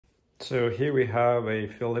So here we have a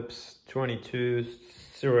Philips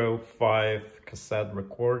 2205 cassette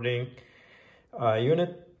recording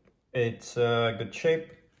unit. It's good shape.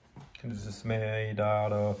 This is made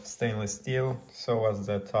out of stainless steel, so as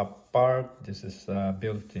the top part. This is a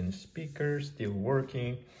built-in speaker, still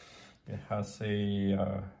working. It has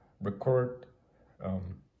a record,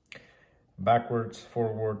 backwards,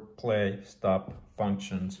 forward, play, stop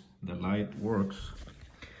functions. The light works.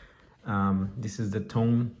 This is the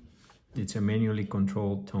tone. It's a manually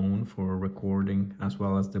controlled tone for recording, as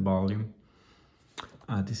well as the volume.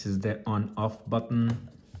 This is the on-off button.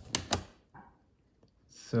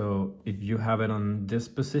 So if you have it on this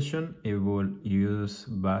position, it will use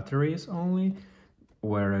batteries only.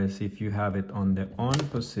 Whereas if you have it on the on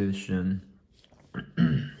position,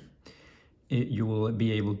 you will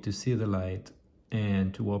be able to see the light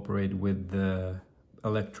and to operate with the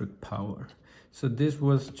electric power. So this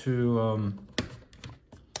was to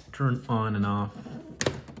turn on and off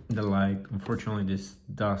the light. Unfortunately, this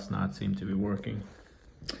does not seem to be working.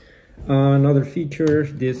 Another feature,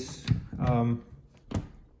 this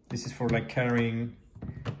is for like carrying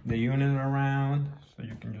the unit around, so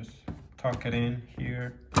you can just tuck it in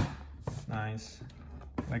here, nice,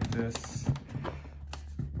 like this.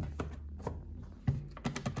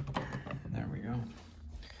 There we go.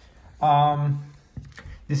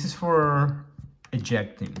 This is for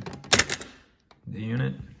ejecting. The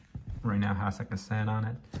unit right now has a cassette on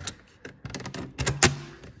it.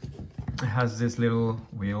 It has this little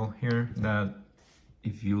wheel here that,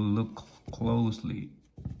 if you look closely,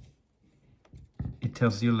 it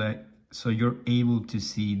tells you, like, so you're able to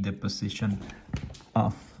see the position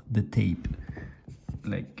of the tape.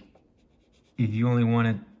 Like, if you only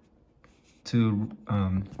wanted to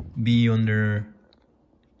be under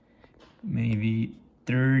maybe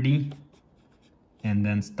 30 and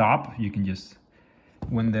then stop, you can just,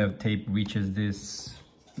 when the tape reaches this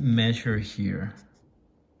measure here,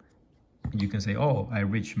 you can say, oh, I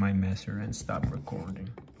reached my measure, and stop recording.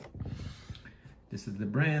 This is the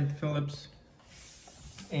brand, Philips,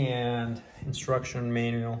 and instruction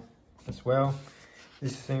manual as well.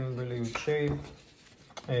 This is in really good shape.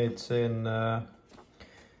 It's in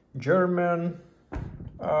German,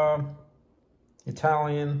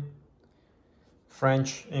 Italian,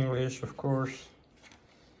 French, English, of course.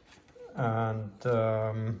 And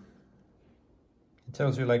it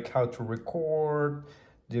tells you like how to record,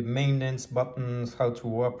 the maintenance buttons, how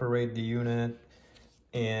to operate the unit,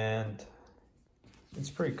 and it's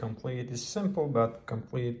pretty complete. It's simple but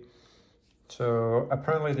complete. So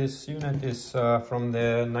apparently this unit is from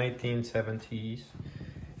the 1970s,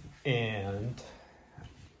 and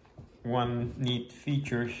one neat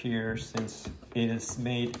feature here, since it is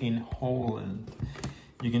made in Holland,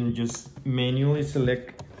 you can just manually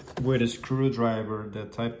select with a screwdriver the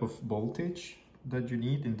type of voltage that you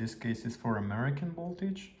need. In this case, is for American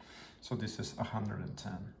voltage, so this is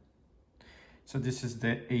 110. So this is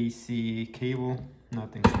the AC cable,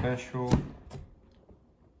 nothing special.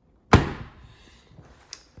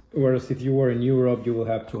 Whereas if you were in Europe, you will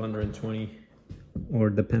have 220, or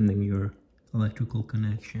depending your electrical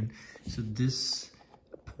connection. So this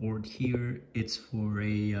port here, it's for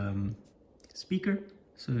a speaker.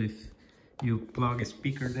 So if you plug a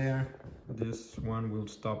speaker there, this one will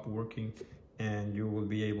stop working, and you will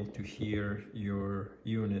be able to hear your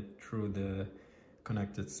unit through the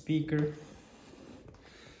connected speaker.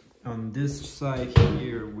 On this side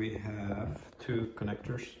here, we have two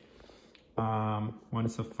connectors. One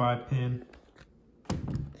is a 5-pin,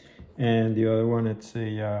 and the other one, it's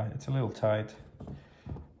a little tight.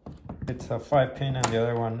 It's a 5-pin, and the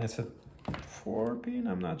other one is a 4-pin.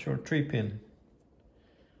 I'm not sure, 3-pin.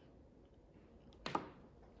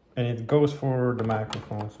 And it goes for the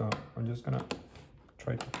microphone, so I'm just gonna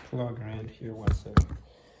try to plug her in here 1 second.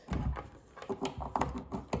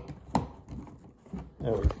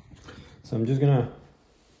 There we go. So I'm just gonna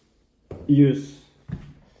use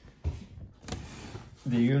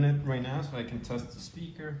the unit right now so I can test the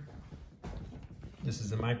speaker. This is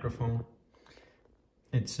the microphone.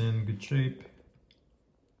 It's in good shape.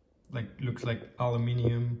 Like, looks like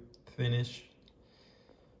aluminium finish.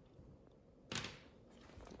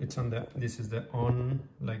 It's on the, this is the on,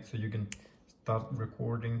 like, so you can start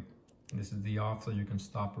recording. This is the off, so you can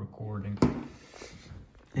stop recording.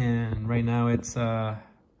 And right now it's a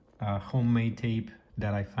homemade tape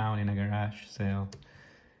that I found in a garage sale.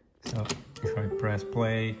 So if I press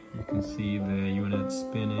play, you can see the unit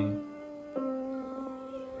spinning.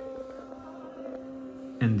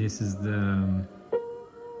 And this is the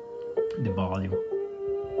volume.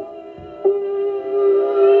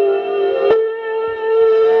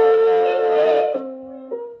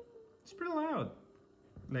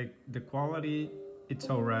 like the quality, it's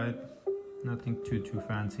alright, nothing too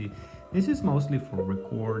fancy. This is mostly for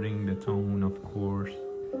recording the tone, of course,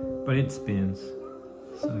 but it spins.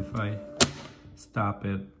 So if I stop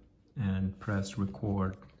it and press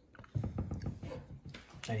record,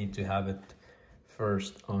 I need to have it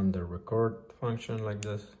first on the record function like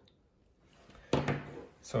this.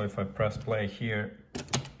 So if I press play here,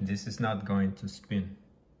 this is not going to spin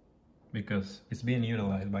because it's being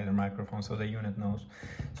utilized by the microphone, so the unit knows.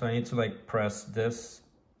 So I need to like press this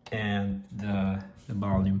and the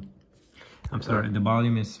volume. I'm sorry, the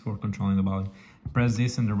volume is for controlling the volume. Press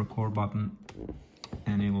this and the record button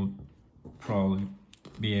and it will probably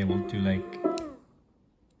be able to like,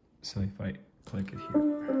 so if I click it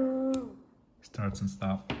here, starts and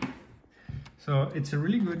stop. So it's a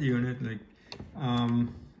really good unit. Like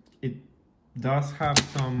it does have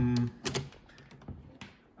some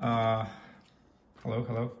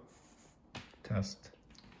hello test.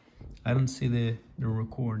 I don't see the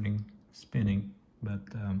recording spinning, but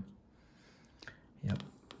yep,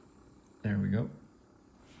 there we go,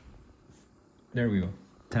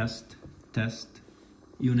 test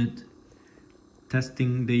unit,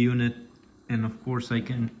 testing the unit, and of course I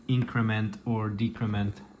can increment or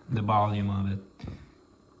decrement the volume of it.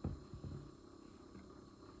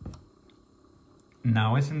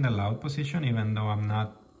 Now it's in the loud position, even though I'm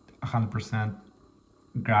not 100%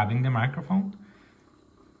 grabbing the microphone.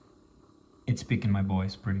 It's picking my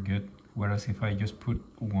voice pretty good. Whereas if I just put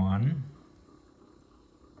 1,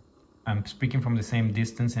 I'm speaking from the same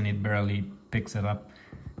distance and it barely picks it up.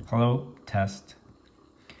 Hello, test.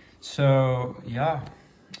 So yeah,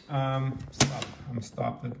 I'm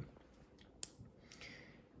stopped it.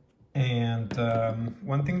 And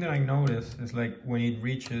one thing that I noticed is like when it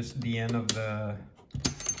reaches the end of the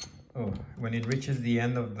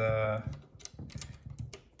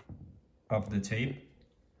tape,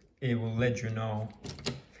 it will let you know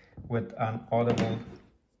with an audible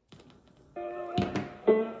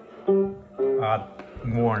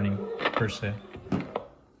warning per se.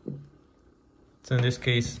 So in this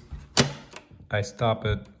case, I stop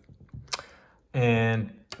it,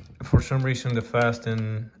 and for some reason the fast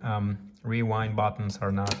and rewind buttons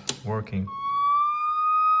are not working.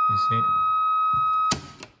 You see?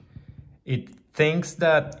 It thinks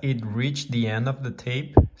that it reached the end of the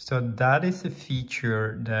tape, so that is a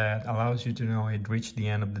feature that allows you to know it reached the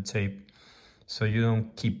end of the tape, so you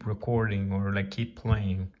don't keep recording or like keep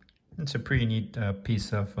playing. It's a pretty neat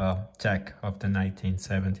piece of tech of the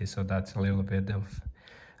 1970s, so that's a little bit of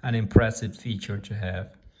an impressive feature to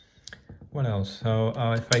have. What else? So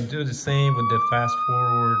if I do the same with the fast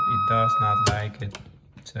forward, it does not like it.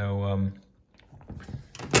 So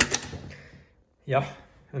yeah,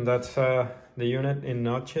 and that's the unit in a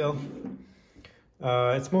nutshell.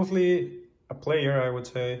 It's mostly a player, I would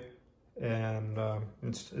say, and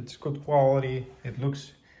it's good quality. It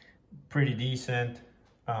looks pretty decent.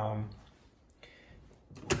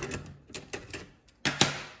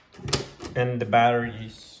 And the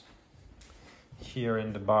batteries here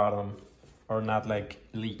in the bottom are not like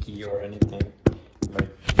leaky or anything. Like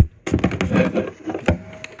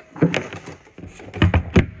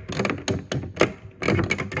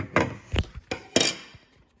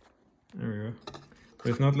there we go. So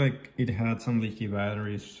it's not like it had some leaky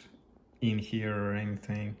batteries in here or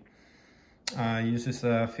anything. It uses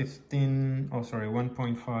a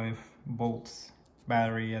 1.5 volts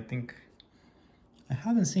battery. I think I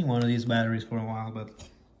haven't seen one of these batteries for a while, but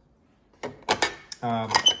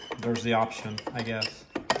there's the option, I guess.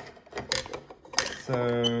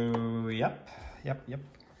 So yep.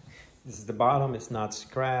 This is the bottom, it's not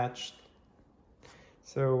scratched.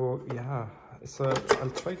 So yeah, so I'll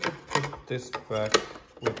try to put this back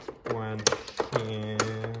with one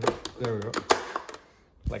hand. There we go,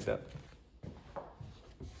 like that.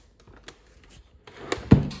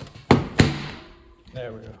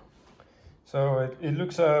 There we go. So it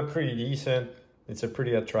looks pretty decent. It's a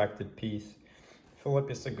pretty attractive piece.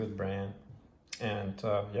 Philips is a good brand. And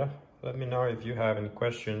yeah, let me know if you have any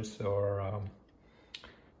questions, or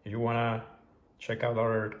if you want to check out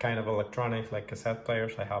other kind of electronics like cassette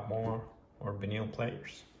players. I have more, or vinyl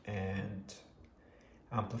players and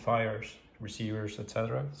amplifiers, receivers,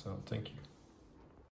 etc. So thank you.